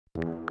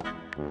Yo,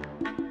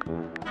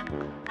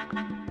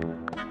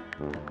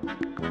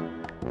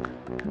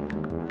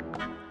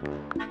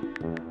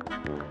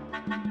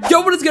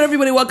 what is good,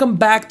 everybody? Welcome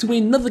back to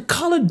another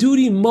Call of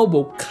Duty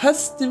Mobile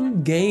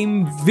custom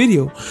game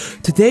video.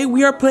 Today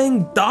we are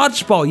playing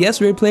dodgeball. Yes,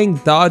 we're playing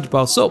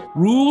dodgeball. So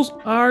rules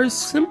are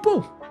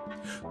simple.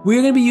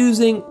 We're gonna be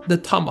using the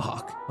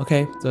tomahawk.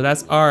 Okay, so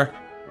that's our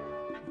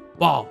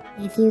ball.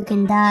 If you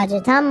can dodge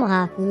a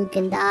tomahawk, you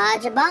can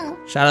dodge a ball.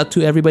 Shout out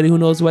to everybody who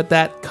knows what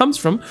that comes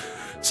from.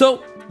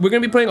 So we're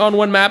gonna be playing on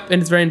one map,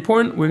 and it's very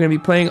important. We're gonna be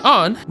playing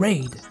on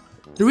Raid.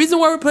 The reason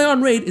why we're playing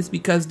on Raid is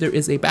because there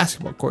is a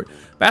basketball court.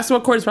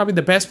 Basketball court is probably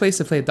the best place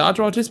to play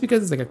dodgeball just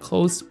because it's like a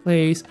closed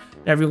place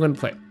that everyone can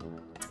play.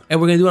 And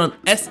we're gonna do it on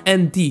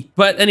SND.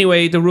 But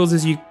anyway, the rules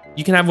is you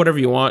can have whatever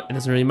you want. It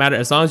doesn't really matter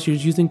as long as you're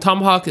using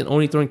tomahawk and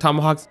only throwing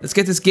tomahawks. Let's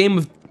get this game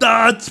of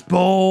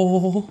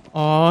dodgeball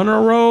on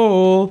a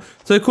roll.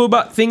 So the cool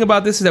thing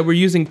about this is that we're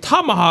using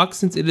tomahawks.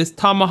 Since it is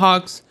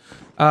tomahawks,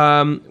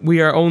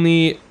 we are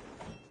only,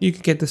 you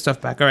can get this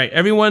stuff back. All right,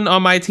 everyone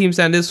on my team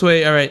stand this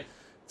way. All right.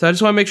 So I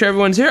just want to make sure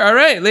everyone's here. All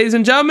right, ladies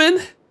and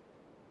gentlemen,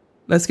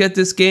 let's get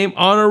this game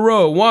on a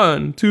roll.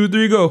 1, 2,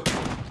 3, go.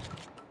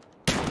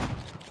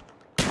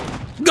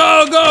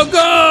 Go, go,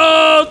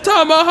 go!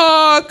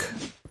 Tomahawk!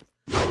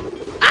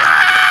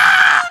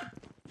 Ah!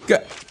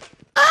 Go.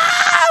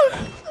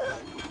 Ah!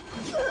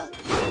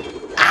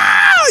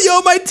 Ah!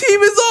 Yo, my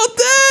team is all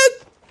dead!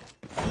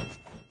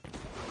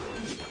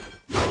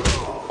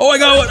 Oh, I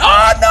got one.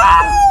 Oh,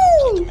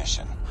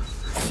 no!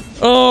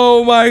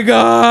 Oh, my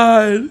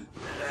God.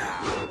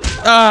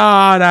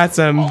 Ah, that's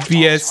some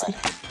BS.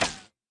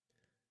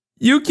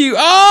 Yuki,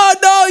 oh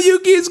no,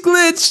 Yuki's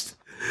glitched.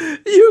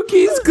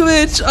 Yuki's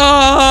glitched.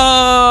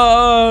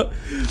 Oh.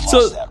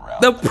 So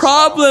the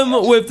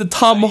problem with the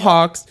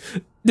tomahawks,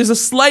 there's a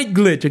slight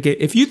glitch. Okay,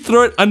 if you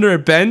throw it under a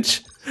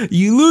bench,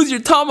 you lose your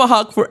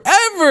tomahawk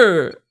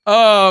forever.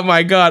 Oh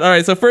my God. All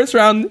right, so first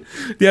round,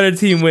 the other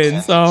team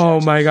wins. Oh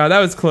my God,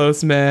 that was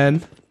close,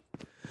 man.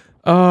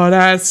 Oh,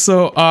 that's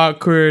so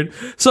awkward.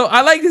 So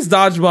I like this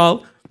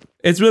dodgeball.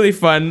 It's really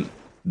fun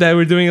that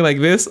we're doing it like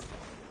this.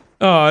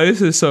 Oh,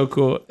 this is so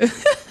cool.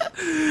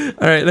 All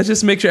right, let's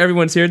just make sure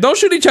everyone's here. Don't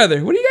shoot each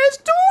other. What are you guys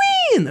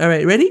doing? All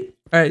right, ready?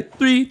 All right,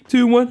 3,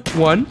 2, 1.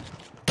 1,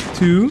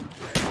 2,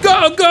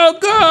 go, go,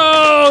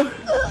 go!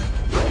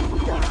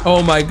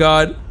 Oh my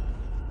God.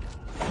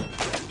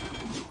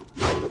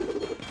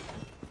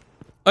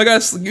 We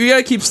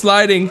gotta keep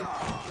sliding.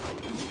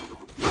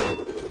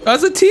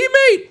 That's a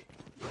teammate.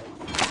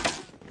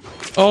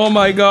 Oh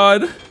my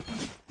God.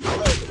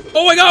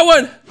 Oh, I got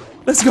one.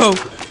 Let's go.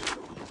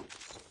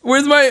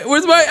 Where's my,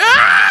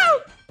 ah!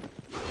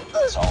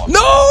 No!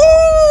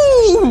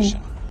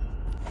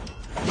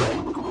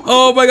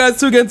 Oh my God,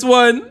 2 against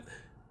 1.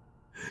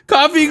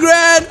 Coffee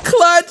Grand,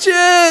 clutch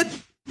it!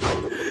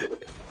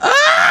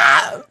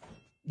 Ah!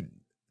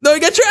 No,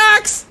 get your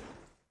axe!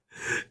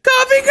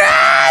 Coffee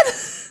Grand!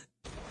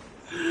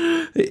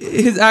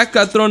 His axe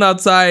got thrown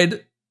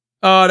outside.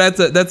 Oh, that's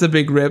a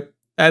big rip.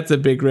 That's a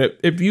big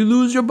rip. If you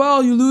lose your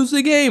ball, you lose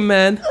the game,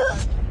 man.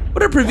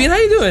 What up, Praveen? How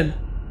you doing?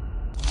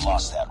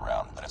 Lost that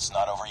round, but it's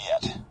not over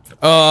yet.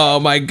 Oh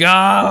my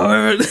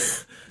God.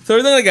 So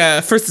we're doing like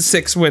a 1st to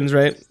 6 wins,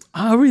 right?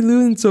 How are we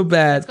losing so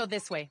bad? Let's go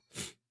this way.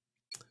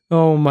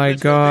 Oh my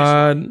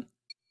God.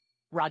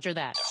 Roger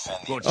that.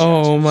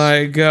 Oh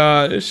my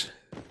gosh.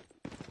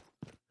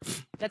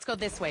 Let's go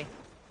this way.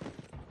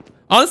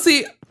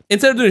 Honestly,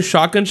 instead of doing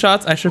shotgun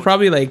shots, I should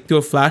probably like do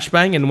a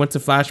flashbang, and once the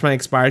flashbang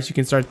expires, you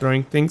can start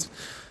throwing things.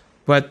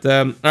 But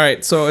all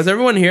right, so is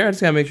everyone here? I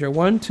just gotta make sure.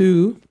 1,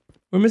 2.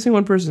 We're missing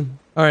 1 person.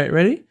 All right,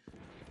 ready?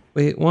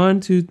 Wait, 1,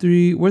 2,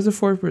 3. Where's the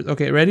 4th person?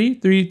 Okay, ready?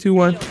 3, 2,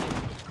 1.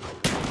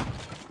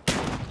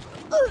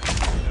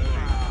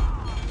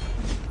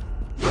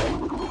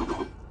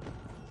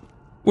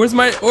 Where's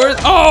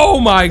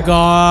oh my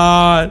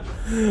God.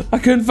 I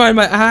couldn't find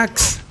my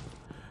axe.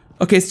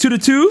 Okay, it's 2 to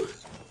 2.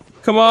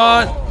 Come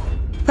on,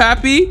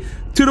 Pappy.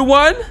 2 to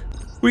 1.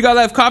 We got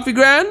left. Coffee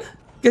Grand.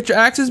 Get your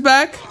axes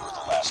back.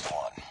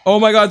 Oh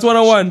my God, it's 1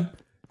 on 1.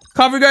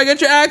 Coffee Grand,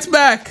 get your axe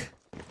back.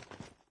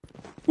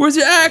 Where's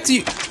your axe?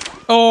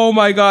 Oh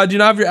my God, do you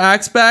not have your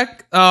axe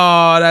back?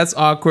 Oh, that's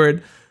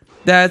awkward.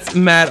 That's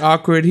mad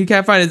awkward. He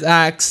can't find his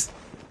axe.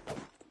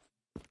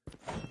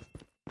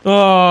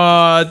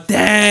 Oh,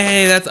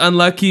 dang, that's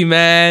unlucky,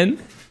 man.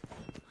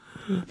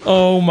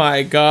 Oh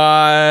my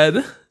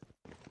God.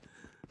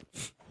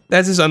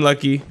 That's just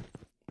unlucky.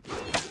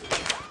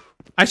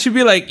 I should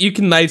be like, you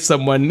can knife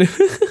someone.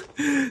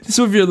 Just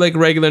with your like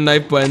regular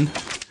knife button.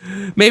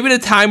 Maybe the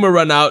time will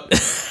run out.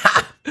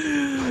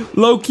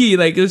 Low key,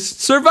 like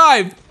just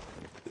survive.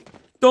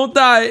 Don't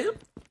die.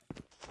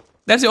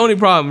 That's the only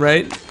problem,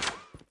 right?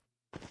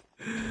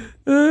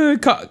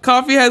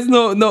 Coffee has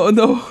no.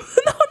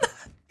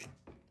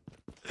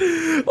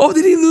 Oh,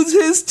 did he lose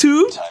his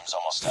too? Time's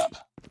almost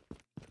up.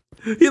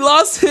 He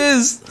lost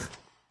his.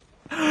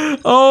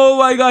 Oh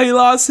my God, he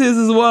lost his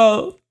as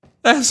well.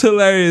 That's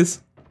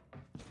hilarious.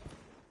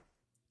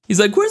 He's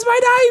like, where's my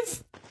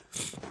knife?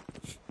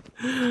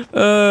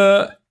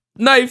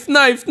 Knife,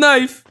 knife,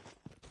 knife.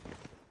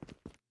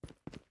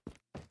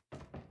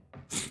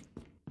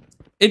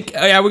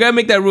 Yeah, we gotta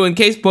make that rule in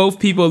case both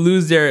people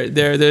lose their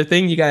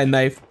thing. You got a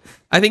knife.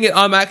 I think it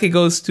automatically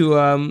goes to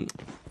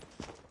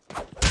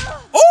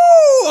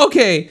Oh,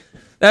 okay,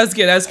 that's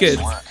good. That's good.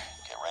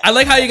 I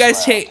like how you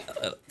guys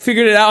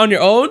figured it out on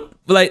your own.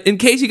 But like, in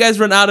case you guys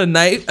run out of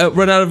knife,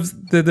 run out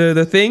of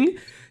the thing,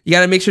 you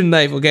gotta make sure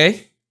knife,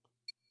 okay?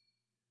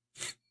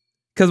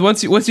 Because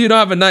once you don't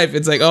have a knife,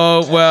 it's like,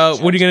 oh well,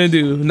 what are you gonna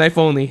do? Knife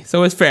only.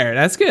 So it's fair.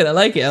 That's good. I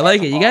like it. I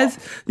like it. You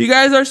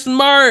guys are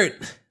smart.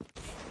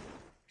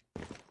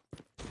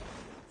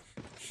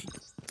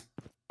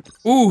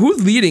 Ooh,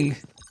 who's leading?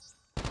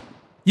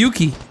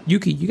 Yuki, you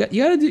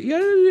gotta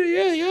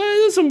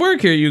do some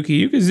work here, Yuki.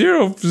 Yuki,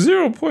 0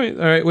 point.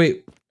 All right,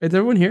 wait. Is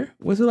everyone here?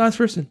 What's the last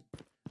person?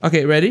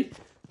 Okay, ready?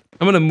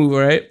 I'm gonna move. All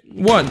right,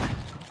 1,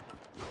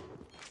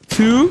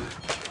 2,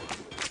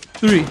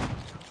 3.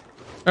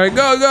 All right,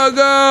 go, go,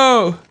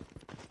 go!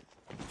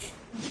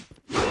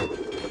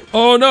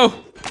 Oh no!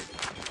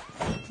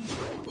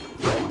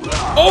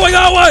 Oh my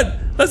God, what?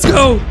 Let's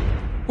go!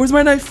 Where's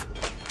my knife?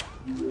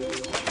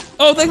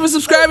 Oh, thanks for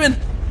subscribing.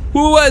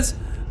 Who was?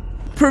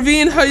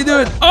 Praveen, how you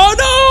doing? Oh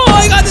no,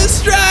 I got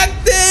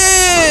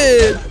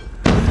distracted.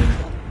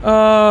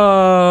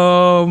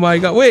 Oh my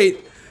God,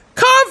 wait.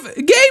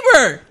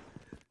 Gamer,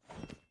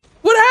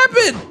 what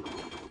happened?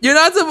 You're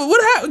not so.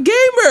 What happened,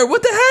 Gamer?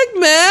 What the heck,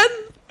 man?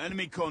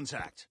 Enemy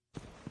contact.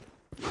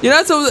 You're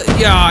not so.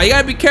 Yeah, you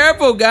gotta be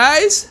careful,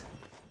 guys.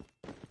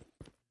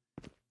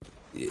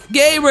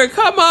 Gamer,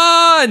 come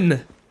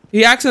on.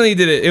 He accidentally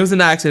did it. It was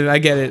an accident. I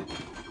get it.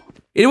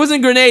 It wasn't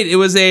a grenade. It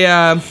was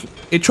a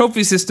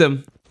trophy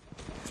system.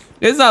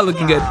 It's not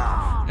looking good.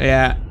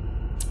 Yeah,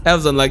 that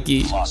was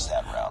unlucky. Lost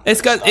that round.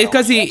 It's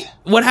because he.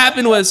 What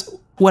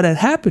had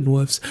happened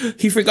was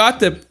he forgot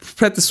to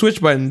press the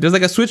switch button. There's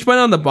like a switch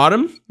button on the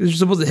bottom that you're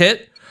supposed to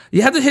hit.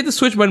 You have to hit the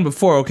switch button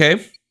before, okay?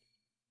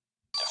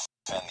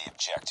 Defend the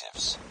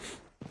objectives.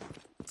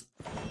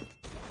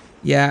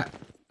 Yeah,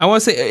 I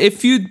want to say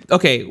if you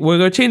we're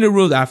gonna change the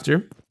rules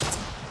after.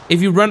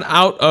 If you run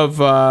out of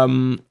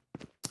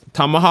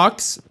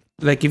tomahawks,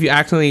 like if you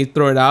accidentally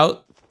throw it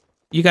out,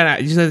 you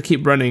just have to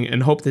keep running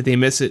and hope that they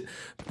miss it.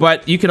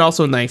 But you can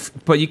also knife,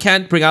 but you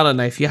can't bring out a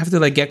knife. You have to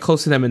like get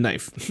close to them and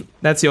knife.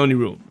 That's the only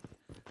rule.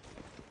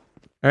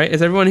 All right,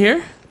 is everyone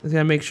here? Let's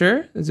gotta make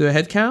sure. Let's do a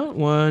head count.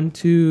 1,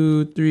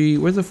 2, 3.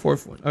 Where's the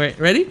 4th one? All right,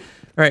 ready? All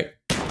right.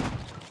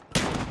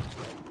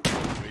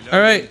 All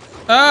right.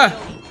 Ah.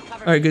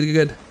 All right, good, good,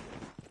 good.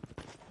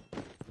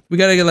 We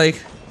gotta get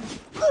like.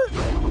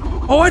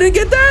 Oh, I didn't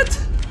get that.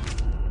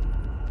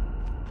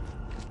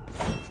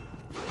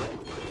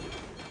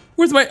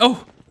 Where's my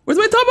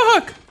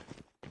tomahawk?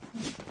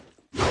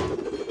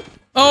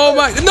 Oh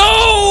my,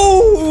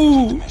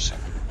 no!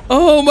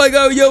 Oh my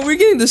God, yo, we're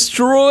getting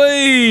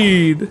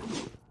destroyed.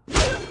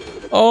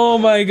 Oh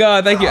my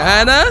God, thank you,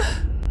 Anna.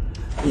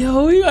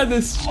 Yo, we got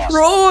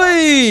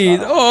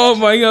destroyed. Oh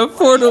my God,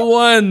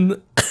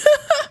 4-1.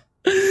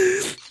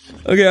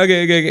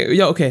 Okay.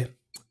 Yo, okay.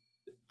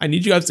 I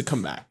need you guys to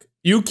come back.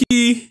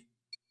 Yuki.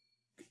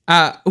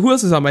 Who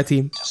else is on my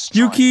team?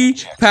 Yuki,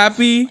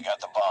 Pappy,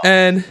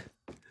 and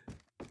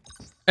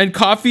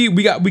Coffee.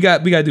 We gotta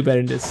do better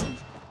than this.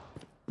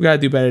 We gotta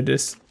do better than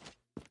this.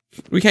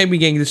 We can't be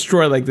getting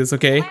destroyed like this,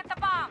 okay?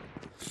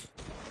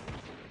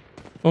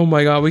 Oh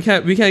my God, we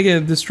can't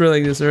get destroyed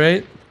like this,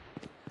 alright?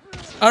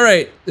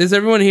 Alright, is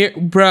everyone here?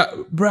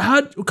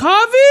 Bruh,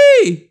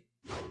 Coffee!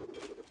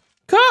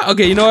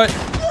 Okay, you know what?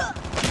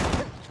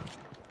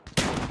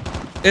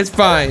 It's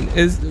fine.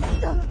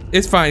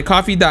 It's fine.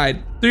 Coffee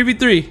died.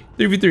 3v3.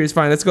 3v3 is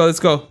fine. Let's go.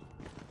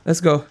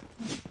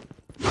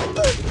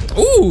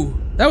 Ooh,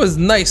 that was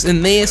nice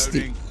and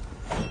nasty.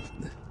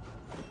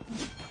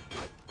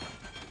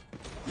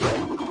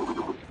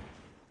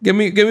 Give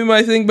me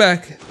my thing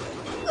back.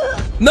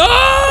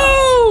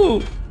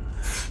 No!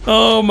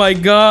 Oh my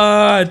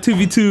God.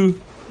 2v2.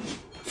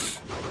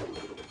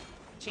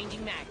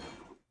 Changing mag.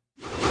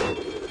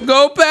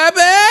 Go,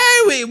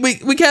 Pepe!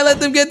 We can't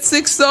let them get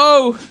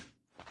 6-0.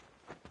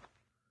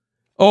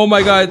 Oh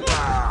my God.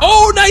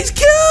 Oh, nice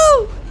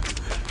kill!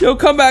 Yo,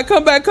 come back.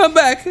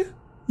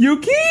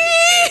 Yuki!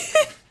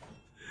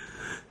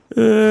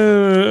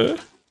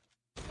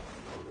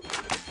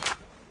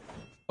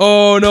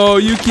 Oh no,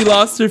 Yuki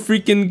lost her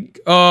freaking.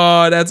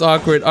 Oh, that's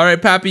awkward. All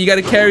right, Pappy, you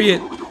gotta carry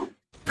it.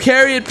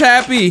 Carry it,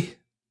 Pappy.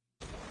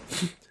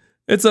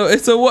 It's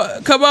a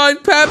what? Come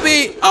on,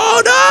 Pappy.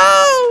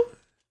 Oh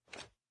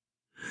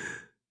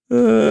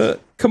no!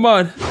 Come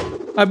on.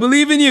 I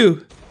believe in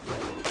you.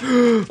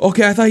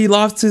 Okay, I thought he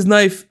lost his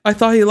knife. I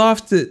thought he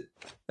lost it.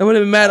 That would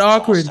have been mad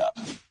awkward.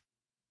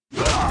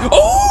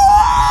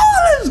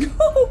 Oh, let's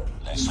go.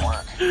 Nice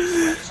work.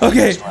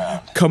 Okay,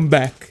 come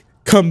back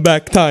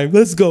time.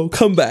 Let's go,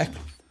 come back.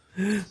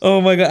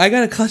 Oh my God, I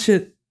gotta clutch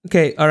it.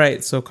 Okay, all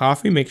right. So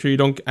Coffee, make sure you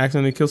don't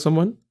accidentally kill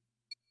someone.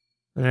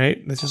 All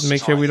right, let's just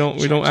make sure we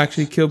don't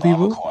actually kill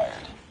people.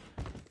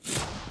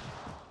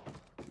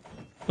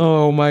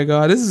 Oh my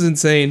God, this is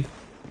insane.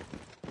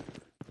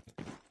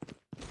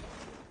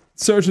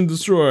 Search and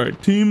destroy.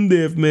 Team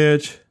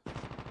deathmatch.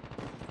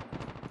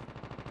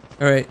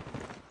 Alright.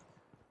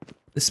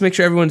 Let's make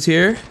sure everyone's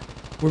here.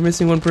 We're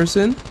missing one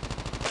person.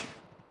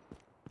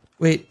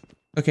 Wait.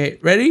 Okay,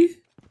 ready?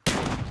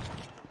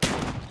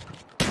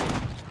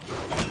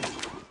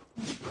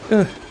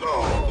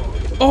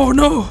 Oh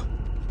no!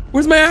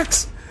 Where's my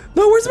axe?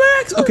 No, where's my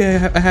axe? Okay,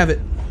 I have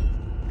it.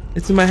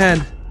 It's in my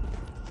hand.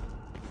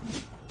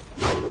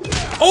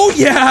 Oh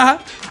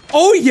yeah!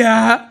 Oh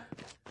yeah!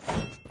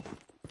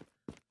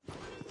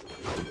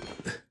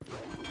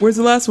 Where's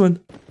the last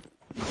one?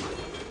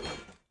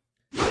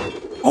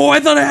 Oh, I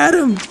thought I had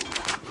him!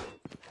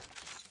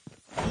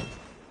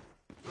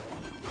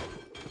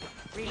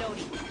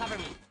 Reloading. Cover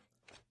me.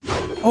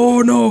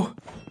 Oh no!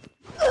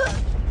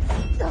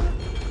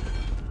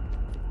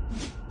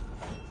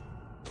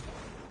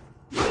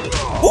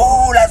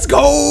 Oh, let's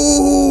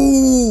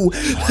go!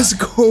 Let's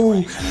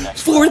go!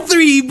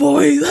 4-3,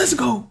 boy! Let's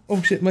go!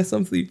 Oh shit, my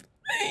thumb sleep.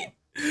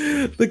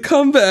 The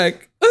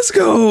comeback! Let's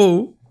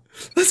go!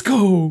 Let's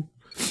go!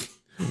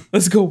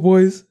 Let's go,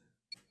 boys!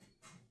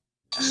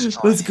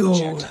 Destroy Let's the go!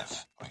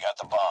 objective. We got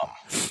the bomb.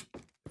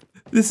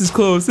 This is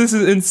close. This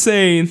is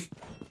insane.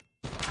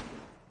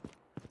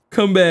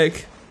 Come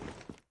back.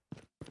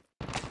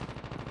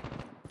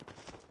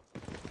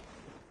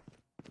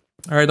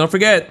 Alright, don't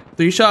forget.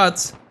 3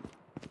 shots.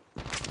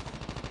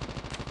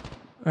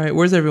 Alright,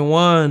 where's everyone?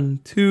 1,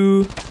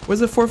 2.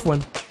 Where's the 4th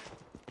one?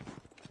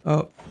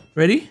 Oh,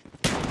 ready?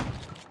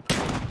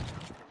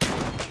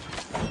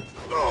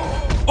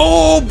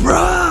 Oh,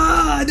 bruh!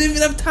 I didn't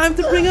even have time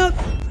to bring up.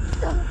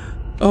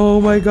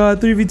 Oh my god,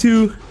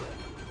 3v2.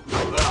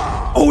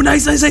 Oh,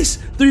 nice, nice, nice.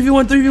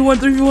 3v1, 3v1,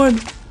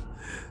 3v1.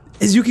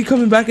 Is Yuki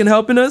coming back and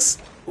helping us?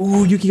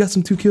 Ooh, Yuki got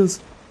some 2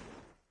 kills.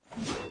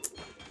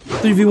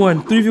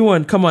 3v1,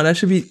 3v1. Come on, that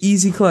should be an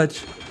easy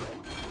clutch.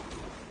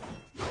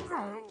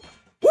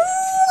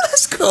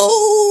 Let's go!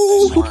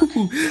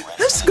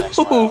 Let's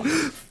go!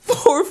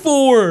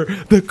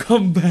 4-4! The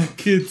comeback,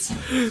 kids.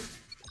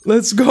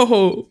 Let's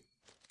go!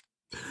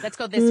 Let's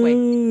go this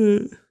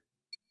way.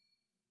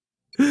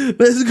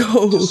 Let's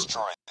go!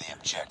 Destroy the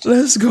objective.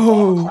 Let's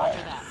go! Roger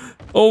that.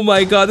 Oh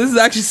my god, this is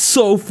actually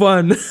so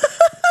fun!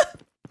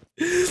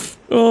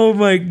 Oh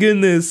my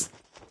goodness!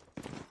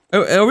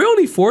 Are we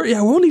only 4?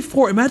 Yeah, we're only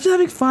 4. Imagine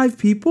having 5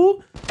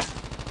 people.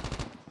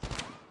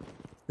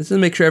 Let's just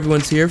make sure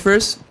everyone's here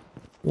first.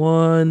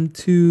 1,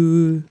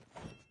 2.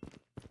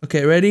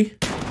 Okay, ready?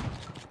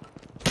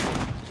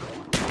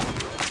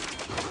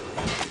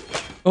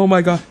 Oh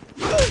my god.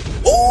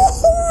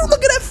 Oh,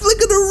 look at that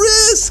flick of the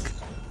wrist!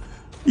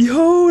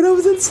 Yo, that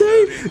was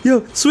insane!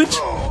 Yo, switch!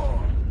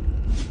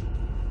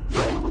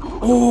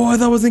 Oh, I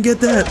thought I wasn't get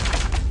that.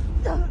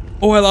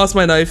 Oh, I lost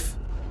my knife.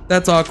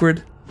 That's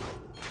awkward.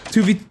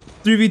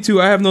 3v2,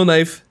 I have no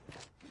knife.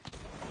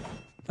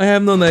 I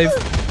have no knife.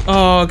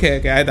 Oh, okay,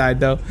 okay, I died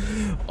though.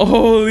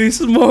 Holy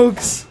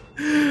smokes!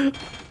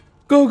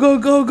 Go, go,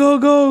 go, go,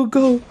 go,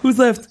 go! Who's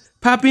left?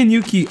 Pappy and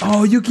Yuki.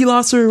 Oh, Yuki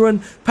lost her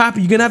run.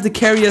 Pappy, you're gonna have to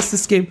carry us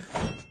this game.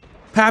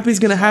 Pappy's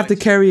gonna have to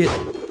carry it.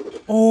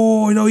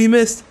 Oh, no, he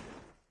missed.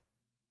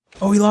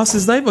 Oh, he lost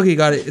his knife? Okay,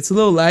 got it. It's a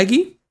little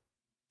laggy.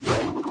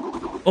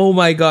 Oh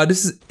my god,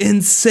 this is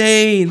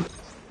insane.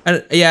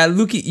 And yeah,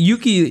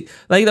 Yuki,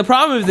 like the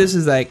problem with this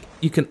is like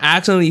you can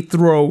accidentally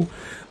throw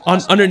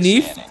on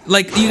underneath.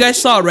 Like you guys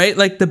saw, right?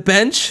 Like the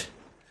bench.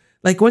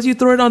 Like once you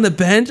throw it on the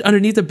bench,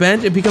 underneath the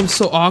bench, it becomes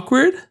so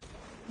awkward.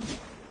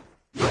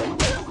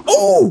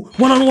 Oh,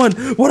 one-on-one.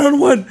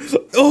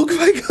 Oh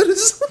my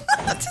goodness.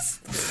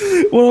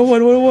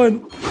 One-on-one,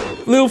 one-on-one.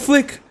 Little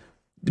flick.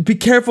 Be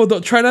careful,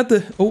 don't try not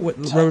to. Oh, what,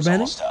 rubber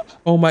banding?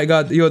 Oh my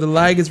god, yo, the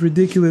lag is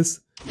ridiculous.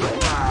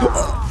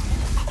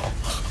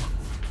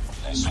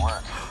 Nice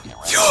work. Get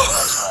ready for the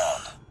next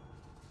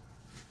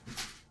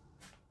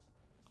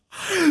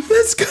round.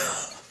 Let's go.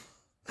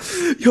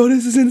 Yo,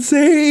 this is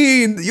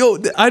insane. Yo,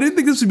 I didn't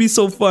think this would be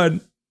so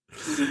fun.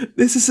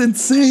 This is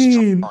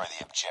insane. Destroy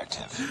the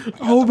objective. We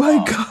got Oh the my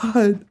bomb.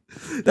 god.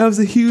 That was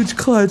a huge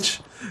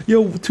clutch.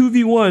 Yo,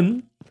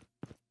 2v1.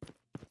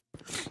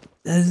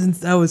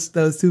 That was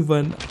too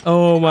fun.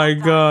 Oh my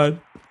god.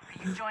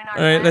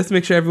 Alright, let's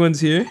make sure everyone's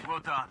here. Well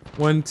done.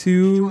 1,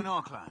 2, Join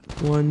our clan.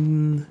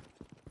 1,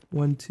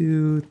 1,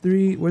 2,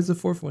 3. Where's the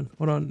 4th one?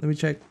 Hold on, let me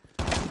check.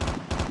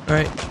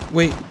 Alright,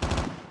 wait.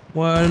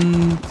 1,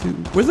 2.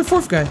 Where's the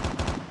 4th guy?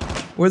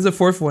 Where's the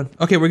 4th one?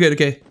 Okay, we're good,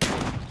 okay.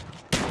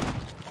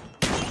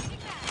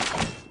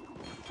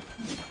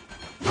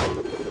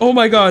 Oh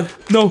my god.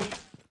 No.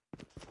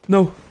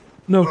 No.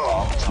 No.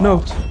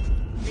 No.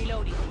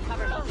 Reloading.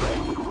 Cover me.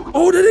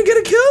 Oh, they didn't get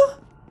a kill?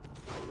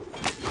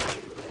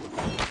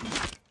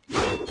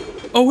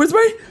 Oh, where's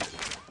my...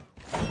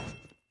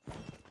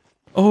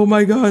 Oh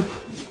my god.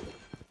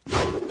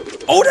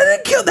 Oh, that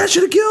didn't kill. That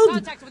should have killed.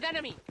 Contact with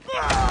enemy.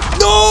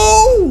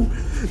 No!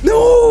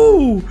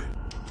 No!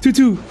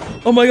 2-2.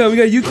 Oh my god, we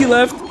got Yuki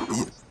left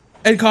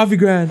and Coffee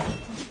Grand.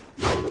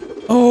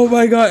 Oh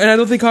my god, and I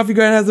don't think Coffee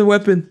Grand has a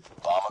weapon.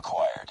 Bomb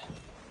acquired.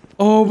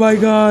 Oh my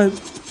god.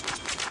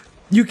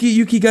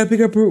 Yuki gotta pick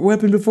up her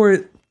weapon before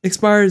it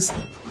expires. You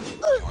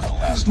were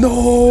fast.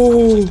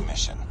 No. Complete the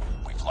mission.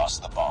 We've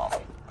lost the bomb.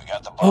 We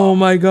got the bomb. Oh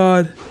my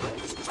god.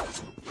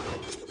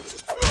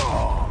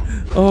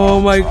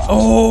 Oh my.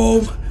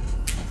 Oh.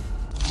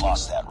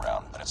 Lost that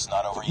round, but it's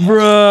not over yet.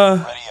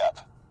 Bruh. Ready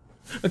up.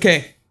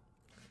 Okay.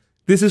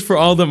 This is for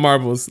all the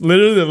marbles.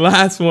 Literally the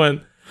last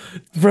one.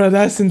 Bruh,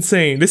 that's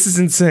insane. This is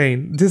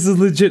insane. This is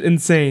legit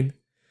insane.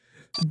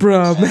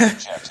 Bruh, man.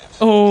 Objective.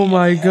 Oh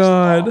my Enemy has the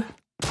bomb. god.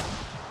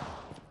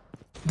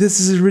 This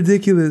is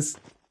ridiculous.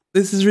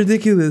 This is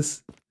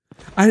ridiculous.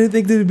 I didn't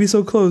think they would be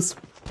so close.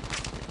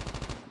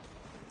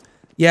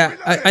 Yeah,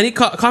 I need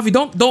coffee.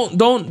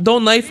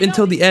 Don't knife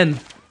until the end.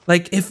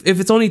 Like if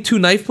it's only 2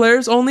 knife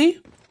players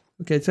only.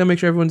 Okay, just gotta make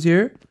sure everyone's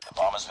here. The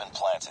bomb has been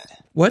planted.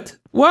 What?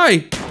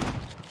 Why?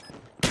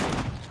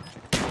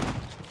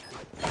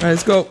 Alright,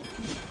 let's go.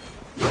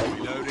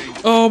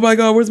 Oh my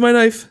god, where's my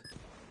knife?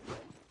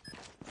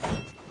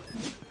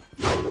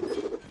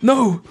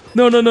 No!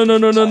 No, no, no, no,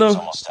 no, no, Time's no.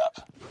 almost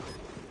up.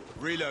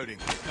 Reloading.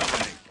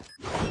 Cover me.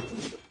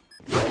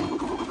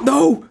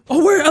 No!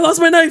 Oh, where? I lost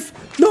my knife!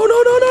 No,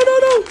 no, no, no, no,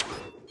 no!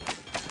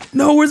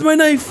 No, where's my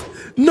knife?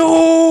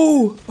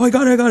 No! Oh, I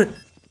got it, I got it.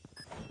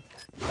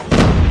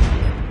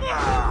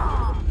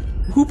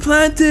 Who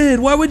planted?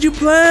 Why would you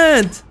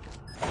plant?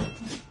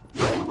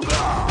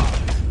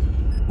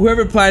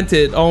 Whoever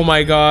planted, oh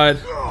my god.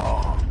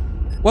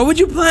 Why would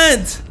you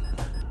plant?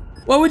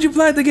 Why would you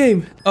plant the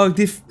game? Oh,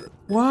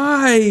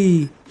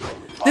 why?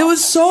 It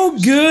was so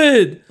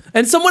good.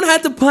 And someone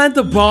had to plant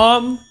the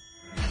bomb.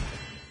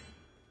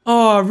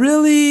 Oh,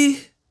 really?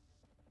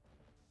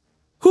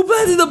 Who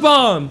planted the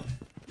bomb?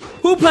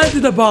 Who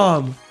planted the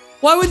bomb?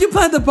 Why would you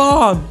plant the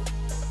bomb?